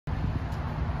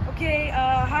Okay,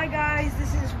 hi guys,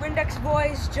 this is Windex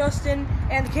Boys, Justin,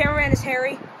 and the cameraman is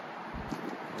Harry.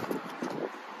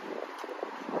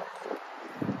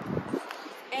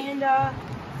 And,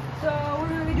 so we're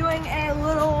gonna be doing a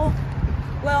little,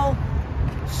 well,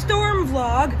 storm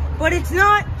vlog, but it's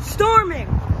not storming.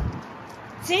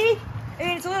 See? I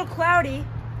mean, it's a little cloudy.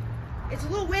 It's a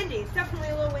little windy. It's definitely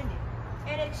a little windy.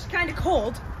 And it's kind of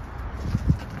cold.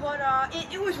 But,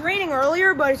 it was raining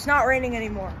earlier, but it's not raining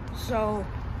anymore. So,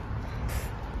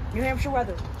 New Hampshire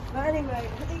weather. But anyway,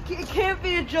 it can't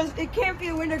be a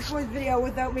Windex Boys video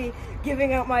without me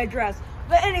giving out my address.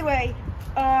 But anyway,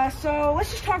 so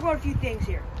let's just talk about a few things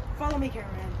here. Follow me,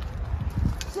 cameraman.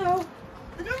 So,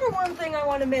 the number one thing I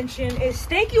want to mention is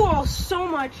thank you all so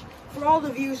much for all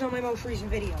the views on my most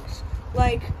recent videos.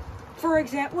 Like, for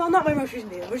example, well, not my most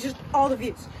recent video, but just all the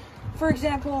views. For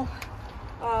example,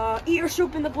 Eat Your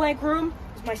Soup in the Blank Room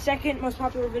is my second most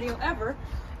popular video ever.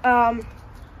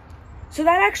 So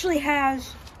that actually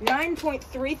has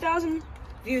 9.3 thousand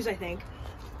views, I think.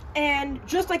 And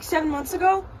just like 7 months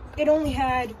ago, it only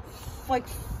had like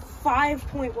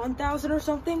 5.1 thousand or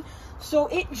something. So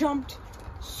it jumped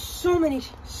so many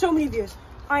views.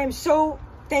 I am so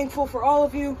thankful for all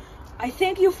of you. I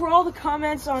thank you for all the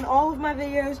comments on all of my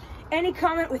videos. Any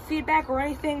comment with feedback or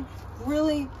anything,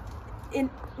 really, it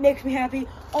makes me happy.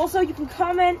 Also, you can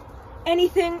comment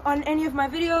anything on any of my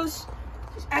videos,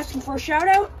 just asking for a shout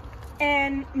out,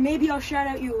 and maybe I'll shout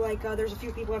out you. Like, there's a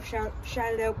few people I've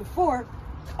shouted out before.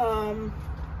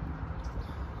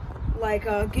 Like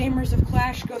Gamers of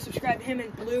Clash, go subscribe to him,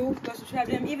 and Blue, go subscribe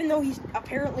to him. Even though he's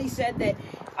apparently said that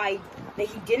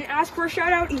he didn't ask for a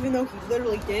shout out, even though he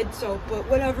literally did. So, but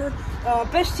whatever.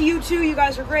 Best to you too. You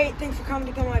guys are great. Thanks for coming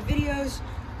to come on my videos.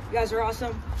 You guys are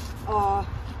awesome. All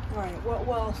right. What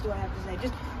else do I have to say?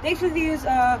 Just thanks for the views.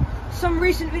 Some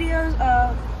recent videos.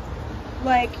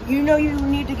 Like, you know, you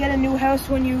need to get a new house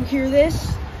when you hear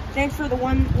this. Thanks for the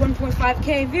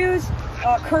 1.5K views.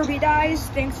 Kirby Dies,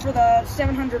 thanks for the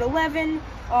 711.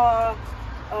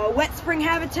 Wet Spring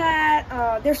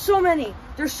Habitat. There's so many.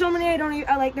 There's so many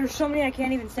there's so many I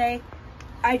can't even say.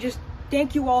 I just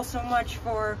thank you all so much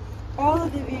for all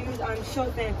of the views. I'm so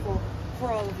thankful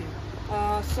for all of you.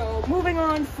 So moving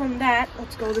on from that,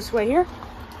 let's go this way here.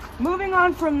 Moving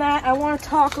on from that, I want to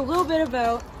talk a little bit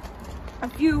about a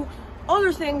few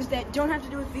other things that don't have to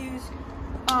do with views.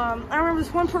 I remember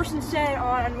this one person said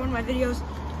on one of my videos,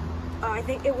 I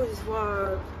think it was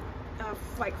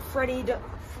like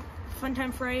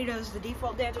Funtime Freddy does the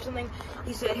default dance or something.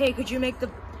 He said, "Hey, could you make the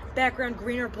background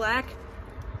green or black?"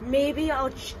 Maybe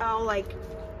I'll like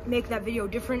make that video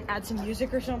different, add some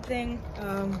music or something.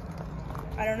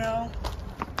 I don't know,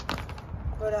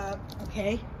 but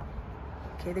okay,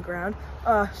 the ground.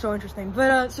 So interesting,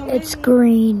 but so maybe, it's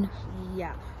green.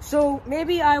 Yeah. So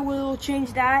maybe I will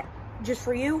change that just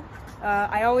for you.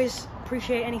 I always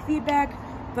appreciate any feedback,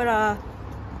 but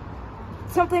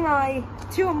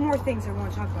two more things I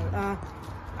want to talk about.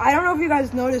 I don't know if you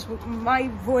guys noticed, but my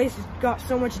voice got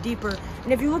so much deeper.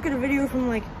 And if you look at a video from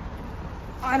like,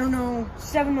 I don't know,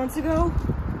 7 months ago,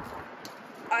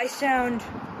 I sound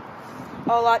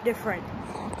a lot different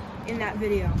in that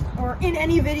video. Or in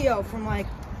any video from like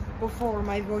before,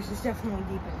 my voice is definitely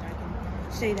deepened. I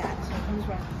can say that. So come this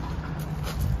way.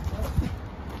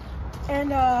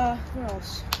 And what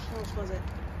else? What else was it?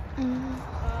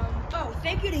 Oh,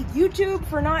 thank you to YouTube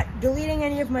for not deleting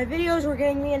any of my videos or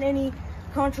getting me in any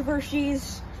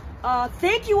controversies.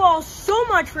 Thank you all so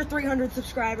much for 300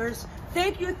 subscribers.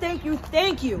 Thank you, thank you,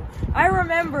 thank you. I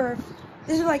remember,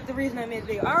 this is like the reason I made the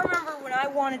video. I remember when I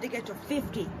wanted to get to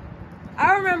 50.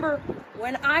 I remember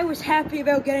when I was happy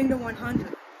about getting to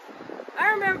 100.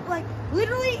 I remember, like,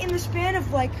 literally in the span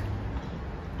of like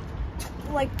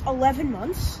 11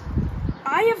 months,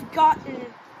 I have gotten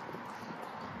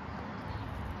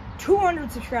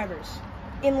 200 subscribers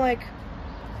in like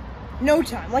no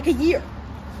time, like a year.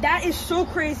 That is so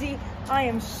crazy. I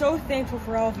am so thankful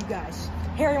for all of you guys.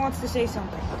 Harry wants to say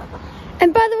something.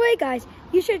 And by the way, guys,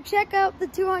 you should check out the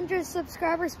 200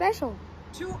 subscriber special.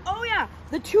 Oh yeah,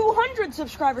 the 200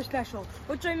 subscriber special,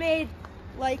 which I made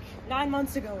like 9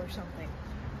 months ago or something.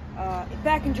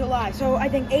 Back in July, so I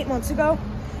think 8 months ago.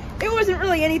 It wasn't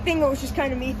really anything, it was just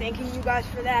kind of me thanking you guys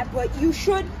for that, but you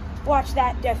should watch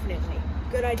that definitely.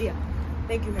 Good idea.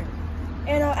 Thank you, Harry.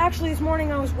 And actually this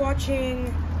morning I was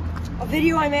watching a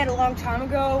video I made a long time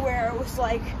ago where it was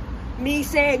like me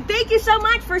saying, "Thank you so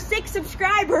much for 6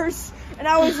 subscribers." And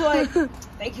I was like,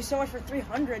 "Thank you so much for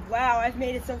 300. Wow, I've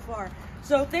made it so far."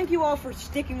 So thank you all for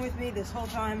sticking with me this whole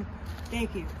time.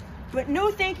 Thank you. But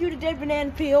no thank you to Dead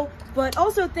Banana Peel, but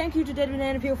also thank you to Dead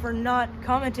Banana Peel for not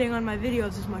commenting on my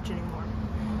videos as much anymore.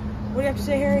 What do you have to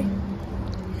say, Harry?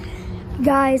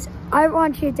 Guys, I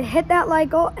want you to hit that like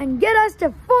goal and get us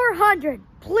to 400.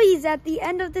 Please, at the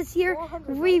end of this year,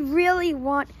 400 we likes. really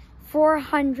want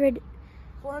 400.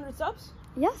 400 subs?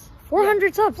 Yes,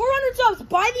 400 subs. 400 subs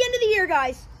by the end of the year,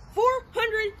 guys.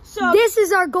 400 subs. This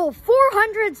is our goal,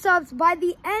 400 subs by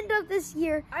the end of this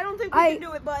year. I don't think we can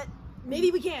do it, but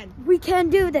maybe we can. We can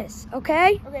do this,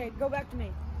 okay? Okay, go back to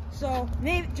me. So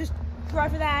maybe just try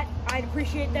for that. I'd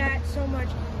appreciate that so much.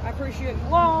 I appreciate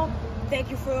you all. Thank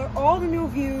you for all the new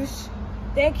views.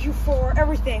 Thank you for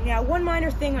everything. Now, one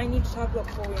minor thing I need to talk about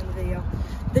before we end the video.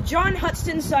 The John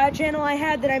Hudson side channel I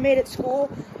had that I made at school,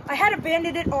 I had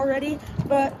abandoned it already,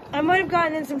 but I might have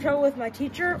gotten in some trouble with my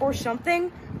teacher or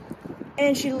something,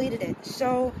 and she deleted it.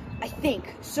 So, I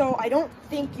think. So, I don't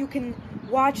think you can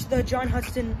watch the John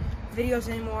Hudson videos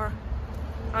anymore.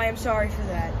 I am sorry for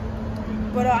that.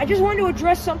 But I just wanted to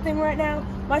address something right now.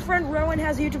 My friend Rowan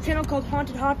has a YouTube channel called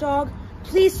Haunted Hot Dog.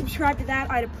 Please subscribe to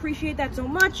that. I'd appreciate that so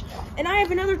much. And I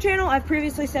have another channel. I've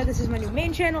previously said this is my new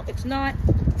main channel. It's not.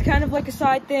 It's kind of like a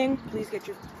side thing. Please get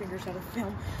your fingers out of the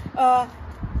film.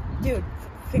 Dude,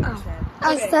 fingers, man.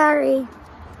 I'm sorry.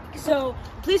 So,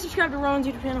 please subscribe to Rowan's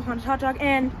YouTube channel, Haunted Hot Dog,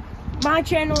 and my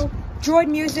channel, Droid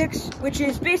Musics, which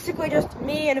is basically just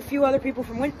me and a few other people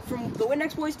from the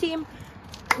Windex Boys team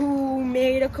who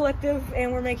made a collective,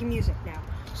 and we're making music now.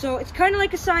 So, it's kind of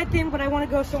like a side thing, but I want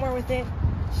to go somewhere with it.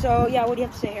 So, yeah, what do you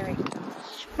have to say, Harry?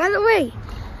 By the way,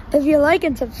 if you like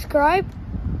and subscribe,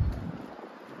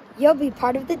 you'll be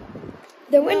part of the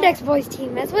Windex Boys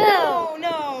team as well.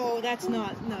 No, that's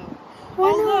not, no.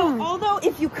 Why not? Although,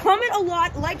 if you comment a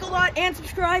lot, like a lot, and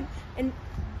subscribe, and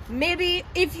maybe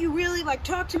if you really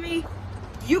talk to me,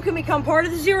 you can become part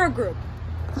of the Zero group.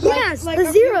 Yes, Like the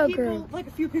a few Zero people- group. Like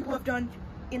a few people have done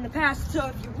in the past. So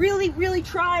if you really, really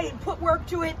try and put work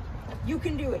to it, you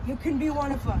can do it. You can be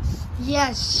one of us.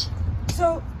 Yes.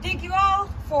 So thank you all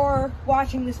for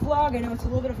watching this vlog. I know it's a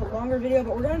little bit of a longer video,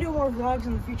 but we're going to do more vlogs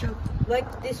in the future,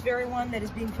 like this very one that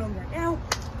is being filmed right now.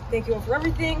 Thank you all for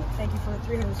everything. Thank you for the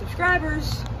 300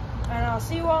 subscribers. And I'll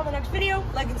see you all in the next video.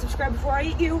 Like and subscribe before I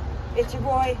eat you. It's your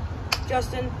boy,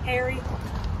 Justin, Harry.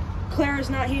 Claire is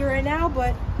not here right now,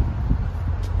 like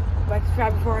and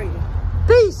subscribe before I eat you.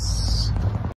 Peace.